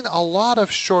 having a lot of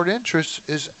short interest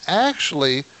is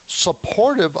actually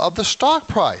supportive of the stock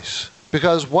price.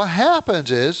 Because what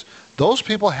happens is those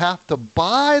people have to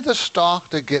buy the stock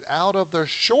to get out of their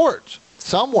short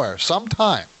somewhere,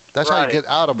 sometime. That's how you get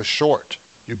out of a short.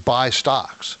 You buy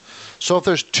stocks. So if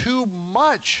there's too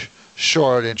much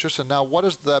short interest, and now what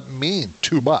does that mean,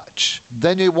 too much?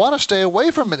 Then you want to stay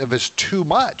away from it if it's too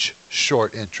much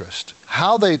short interest.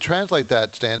 How they translate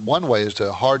that, Stan, one way is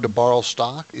to hard to borrow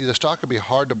stock. The stock can be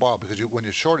hard to borrow because when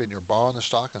you're shorting, you're borrowing the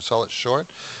stock and sell it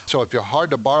short. So if you're hard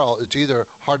to borrow, it's either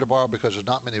hard to borrow because there's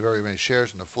not very many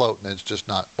shares in the float and it's just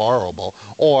not borrowable,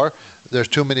 or there's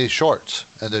too many shorts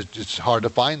and it's hard to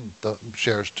find the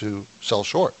shares to sell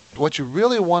short. What you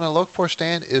really want to look for,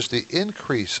 Stan, is the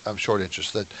increase of short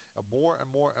interest, that more and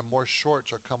more and more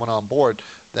shorts are coming on board.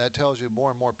 That tells you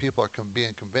more and more people are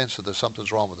being convinced that there's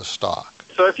something's wrong with the stock.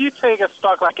 So if you take a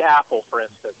stock like Apple, for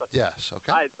instance. Yes,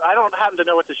 okay. I don't happen to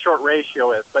know what the short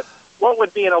ratio is, but what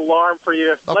would be an alarm for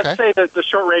you? Let's say that the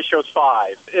short ratio is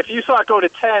 5. If you saw it go to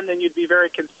 10, then you'd be very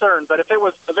concerned. But if it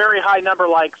was a very high number,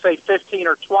 like, say, 15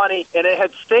 or 20, and it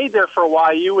had stayed there for a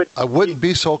while, you would... I wouldn't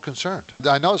be so concerned.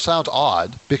 I know it sounds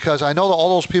odd, because I know that all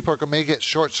those people may get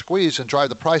short squeezed and drive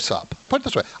the price up. Put it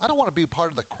this way, I don't want to be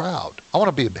part of the crowd. I want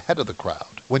to be ahead of the crowd.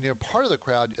 When you're part of the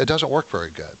crowd, it doesn't work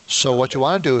very good. So what you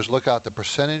want to do is look at the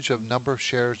percentage of number of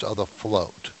shares of the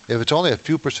float. If it's only a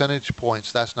few percentage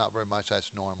points, that's not very much.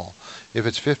 That's normal. If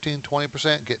it's 15,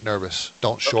 20%, get nervous.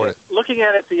 Don't short it. Looking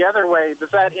at it the other way,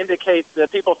 does that indicate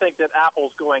that people think that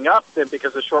Apple's going up then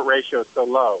because the short ratio is so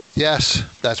low? Yes,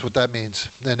 that's what that means.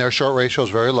 And their short ratio is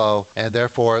very low, and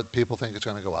therefore people think it's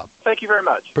going to go up. Thank you very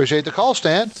much. Appreciate the call,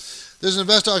 Stan. This is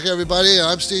Invest Talk, everybody.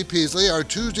 I'm Steve Peasley. Our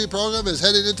Tuesday program is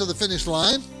heading into the finish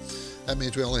line. That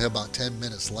means we only have about 10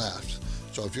 minutes left.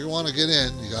 So if you want to get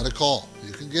in, you got to call.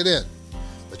 You can get in,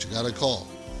 but you got to call.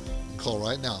 You can call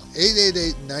right now.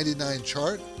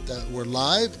 888-99-CHART. We're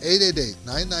live.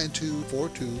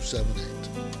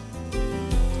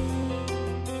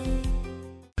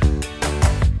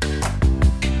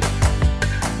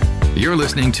 888-992-4278. You're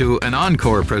listening to an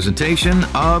encore presentation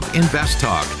of Invest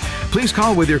Talk. Please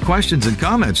call with your questions and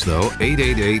comments, though,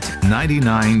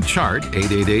 888-99-CHART,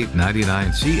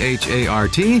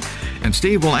 888-99-CHART, and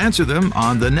Steve will answer them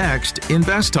on the next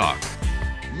Invest Talk.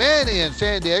 Manny in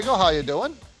San Diego, how you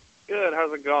doing? Good.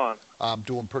 How's it going? I'm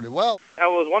doing pretty well. I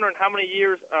was wondering how many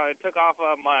years I took off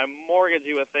of my mortgage,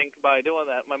 you would think, by doing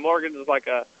that. My mortgage is like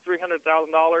a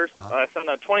 $300,000. I sent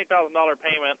a $20,000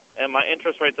 payment, and my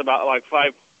interest rate's about like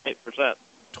 5%.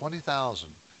 $20,000.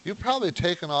 You've probably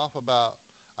taken off about,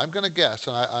 I'm going to guess,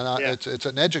 and it's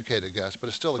an educated guess, but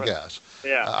it's still a guess.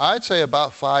 Yeah. I'd say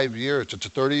about 5 years. It's a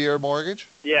 30-year mortgage?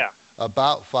 Yeah.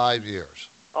 About 5 years.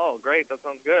 Oh, great. That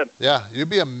sounds good. Yeah,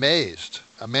 you'd be amazed.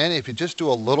 Manny, if you just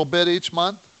do a little bit each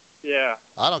month, yeah,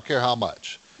 I don't care how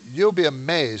much, you'll be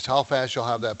amazed how fast you'll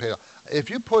have that paid off. If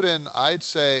you put in, I'd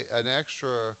say, an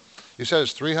extra, you said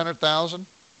it's $300,000?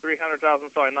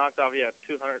 $300,000, so I knocked off,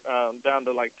 200, down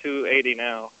to like $280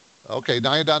 now. Okay,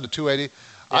 now you're down to $280.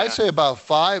 I'd say about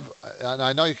 $500, and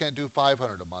I know you can't do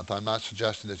 $500 a month. I'm not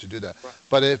suggesting that you do that. Right.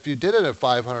 But if you did it at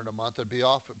 $500 a month, it'd be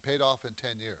paid off in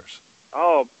 10 years.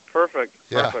 Oh, perfect.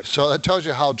 Yeah. Perfect. So that tells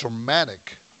you how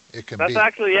dramatic it can be.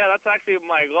 That's actually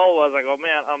my goal. Was like, oh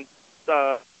man, I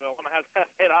want to have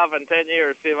that paid off in 10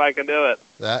 years. See if I can do it.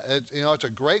 It's a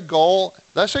great goal.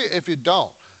 Let's say if you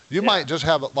don't, you might just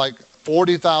have like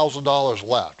 $40,000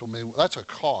 left. I mean, that's a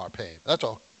car payment. That's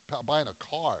buying a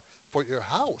car for your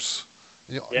house.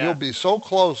 You'll be so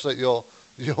close that you'll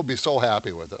be so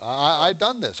happy with it. I've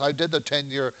done this. I did the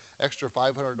 10-year extra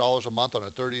 $500 a month on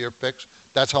a 30-year fix.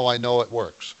 That's how I know it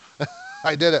works.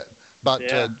 I did it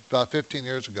about 15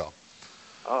 years ago.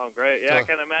 Oh, great. Yeah, I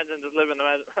can imagine just living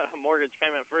a mortgage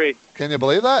payment free. Can you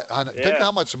believe that? Think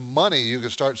how much money you can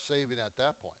start saving at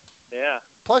that point. Yeah.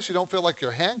 Plus, you don't feel like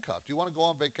you're handcuffed. You want to go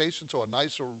on vacation to a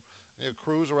nicer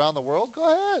cruise around the world?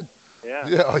 Go ahead.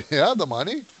 Yeah. You have the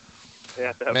money.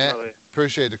 Yeah, definitely.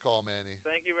 Appreciate the call, Manny.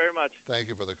 Thank you very much. Thank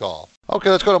you for the call. Okay,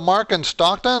 let's go to Mark in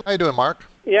Stockton. How you doing, Mark?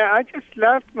 Yeah, I just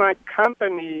left my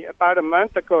company about a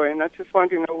month ago, and I just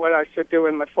want to know what I should do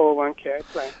with my 401k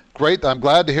plan. Great. I'm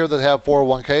glad to hear that they have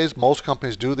 401ks. Most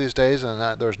companies do these days,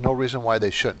 and there's no reason why they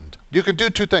shouldn't. You can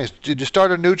do two things. Did you start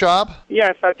a new job?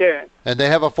 Yes, I did. And they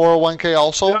have a 401k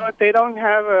also? No, they don't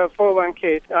have a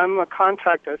 401k. I'm a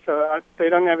contractor, so they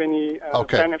don't have any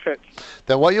benefits.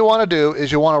 Then what you want to do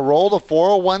is you want to roll the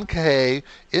 401k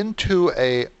into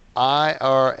a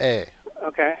IRA.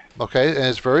 Okay. Okay, and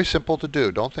it's very simple to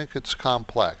do. Don't think it's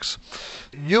complex.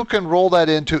 You can roll that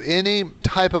into any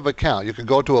type of account. You can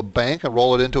go to a bank and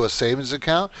roll it into a savings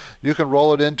account. You can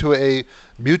roll it into a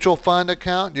mutual fund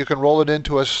account. You can roll it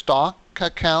into a stock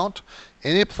account.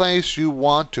 Any place you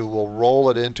want to, we'll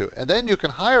roll it into. And then you can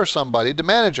hire somebody to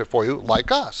manage it for you,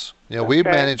 like us. We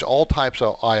manage all types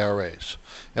of IRAs.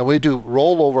 And we do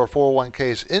rollover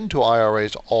 401ks into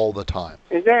IRAs all the time.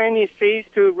 Is there any fees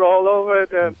to roll over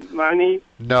the money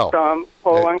from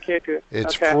 401k to?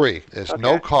 It's free. It's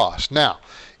no cost. Now,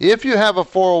 if you have a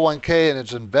 401k and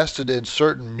it's invested in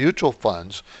certain mutual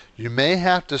funds, you may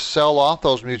have to sell off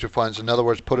those mutual funds. In other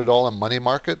words, put it all in money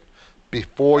market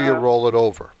before you roll it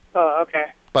over. Oh, okay.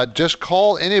 But just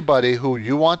call anybody who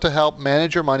you want to help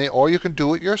manage your money, or you can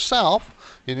do it yourself.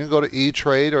 You can go to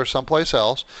E-Trade or someplace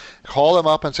else. Call them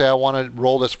up and say, I want to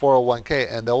roll this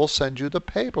 401k, and they will send you the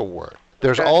paperwork.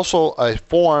 There's also a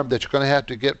form that you're going to have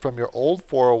to get from your old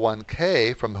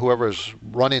 401k from whoever's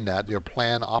running that, your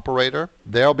plan operator.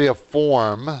 There'll be a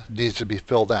form that needs to be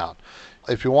filled out.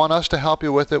 If you want us to help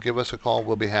you with it, give us a call.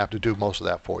 We'll be happy to do most of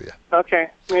that for you. Okay.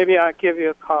 Maybe I'll give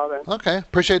you a call then. Okay.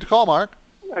 Appreciate the call, Mark.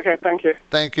 Okay. Thank you.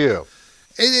 Thank you.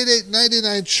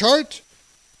 888-99-CHART.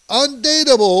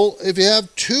 Undateable if you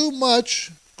have too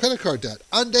much credit card debt.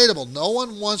 Undateable. No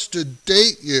one wants to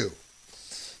date you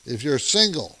if you're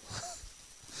single.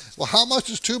 Well, how much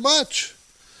is too much?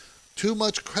 Too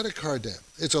much credit card debt.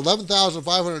 It's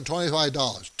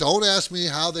 $11,525. Don't ask me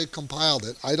how they compiled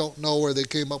it. I don't know where they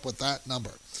came up with that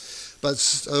number. But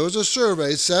there was a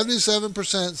survey,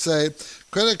 77% say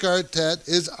credit card debt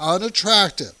is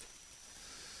unattractive.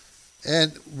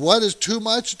 And what is too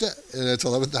much debt? And it's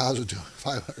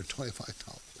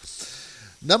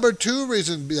 $11,525. Number two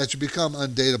reason that you become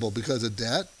undateable because of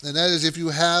debt, and that is if you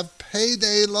have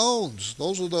payday loans.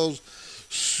 Those are those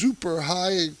super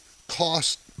high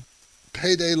cost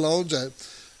payday loans that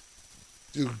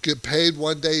you get paid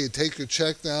one day, you take your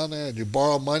check down there, and you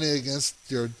borrow money against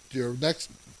your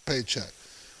next paycheck.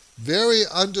 Very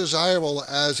undesirable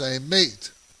as a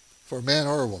mate for a man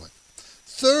or a woman.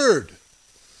 Third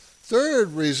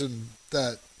reason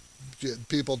that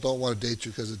people don't want to date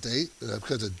you because of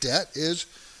debt is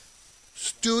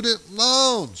student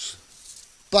loans.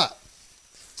 But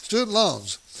student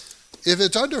loans, if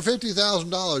it's under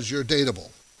 $50,000, you're dateable.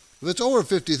 If it's over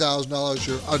 $50,000,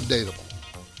 you're undateable.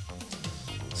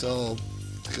 So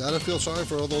you got to feel sorry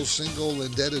for all those single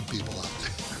indebted people out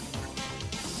there.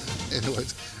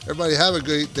 Anyways, everybody have a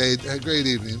great day, a great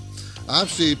evening. I'm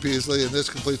Steve Peasley, and this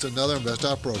completes another Invest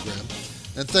Talk program.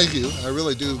 And thank you. I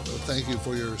really do thank you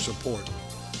for your support.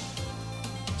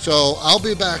 So I'll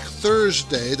be back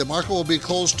Thursday. The market will be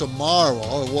closed tomorrow,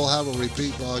 and we'll have a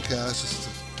repeat broadcast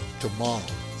tomorrow.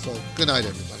 So good night,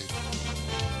 everybody.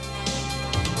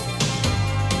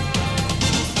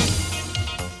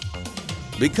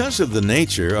 Because of the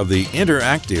nature of the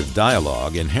interactive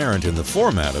dialogue inherent in the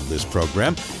format of this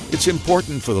program, it's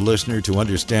important for the listener to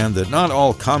understand that not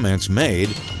all comments made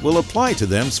will apply to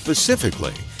them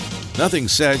specifically. Nothing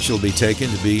said shall be taken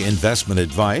to be investment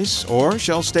advice, or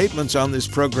shall statements on this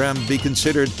program be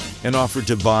considered an offer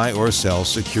to buy or sell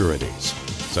securities.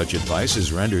 Such advice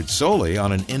is rendered solely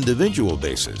on an individual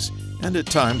basis and at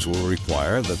times will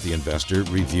require that the investor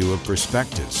review a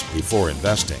prospectus before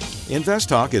investing.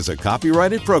 InvestTalk is a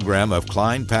copyrighted program of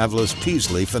Klein Pavlis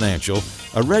Peasley Financial,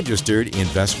 a registered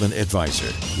investment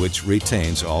advisor, which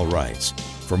retains all rights.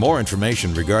 For more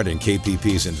information regarding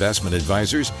KPP's investment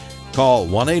advisors, call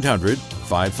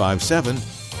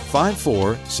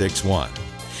 1-800-557-5461.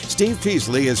 Steve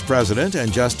Peasley is President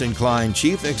and Justin Klein,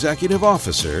 Chief Executive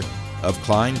Officer of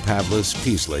Klein Pavlis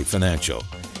Peasley Financial.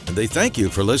 And they thank you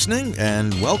for listening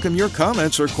and welcome your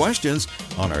comments or questions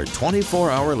on our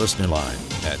 24-hour listener line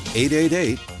at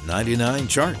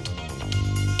 888-99-CHART.